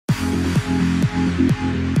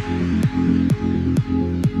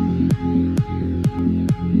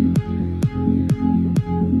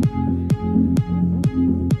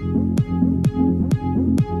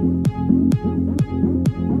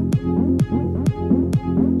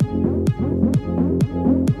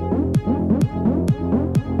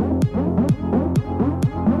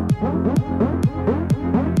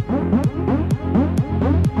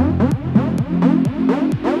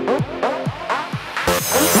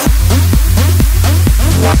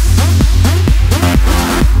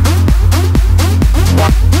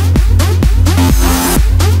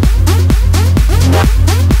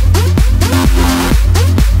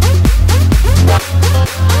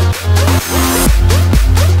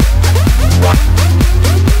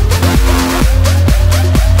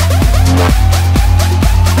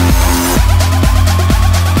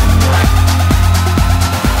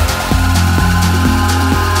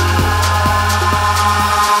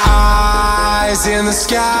In the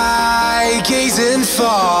sky, gazing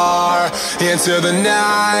far into the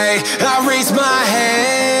night, I raise my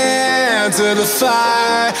hand to the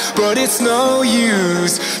fire, but it's no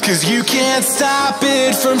use, 'cause you can't stop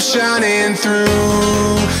it from shining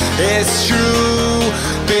through. It's true,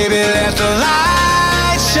 baby, let the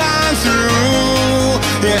light shine through.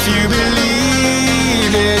 If you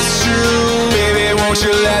believe it's true, baby, won't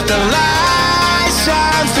you let the light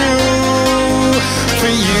shine through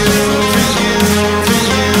for you, for you, for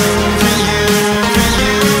you, for you, for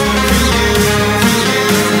you, for you,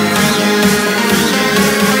 for you, for you,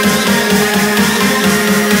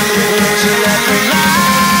 won't you let the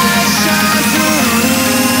light shine through?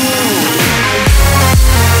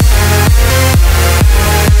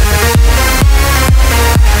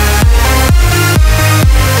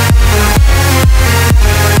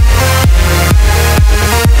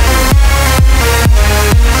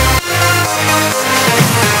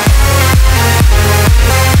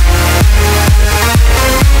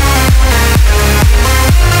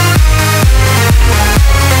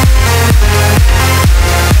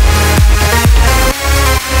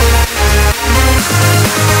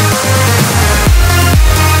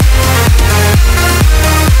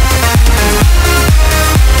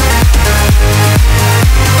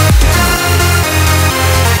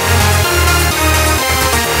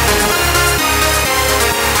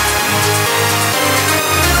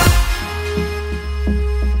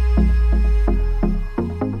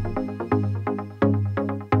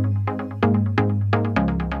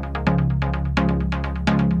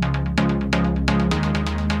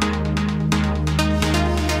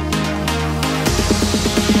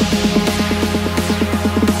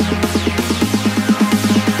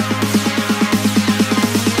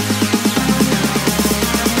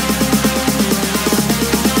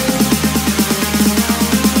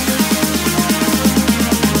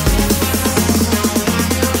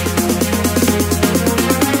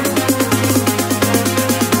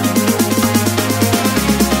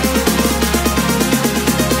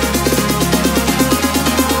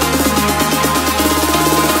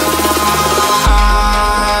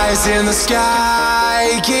 In the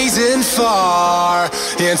sky, gazing far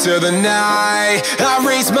into the night, I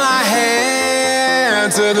raise my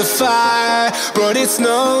hand to the fire, but it's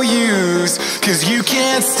no use, 'cause you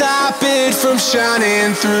can't stop it from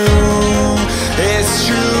shining through. It's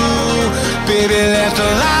true, baby, let the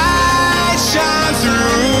light shine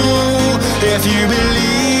through. If you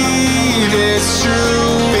believe it's true,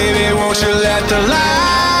 baby, won't you let the light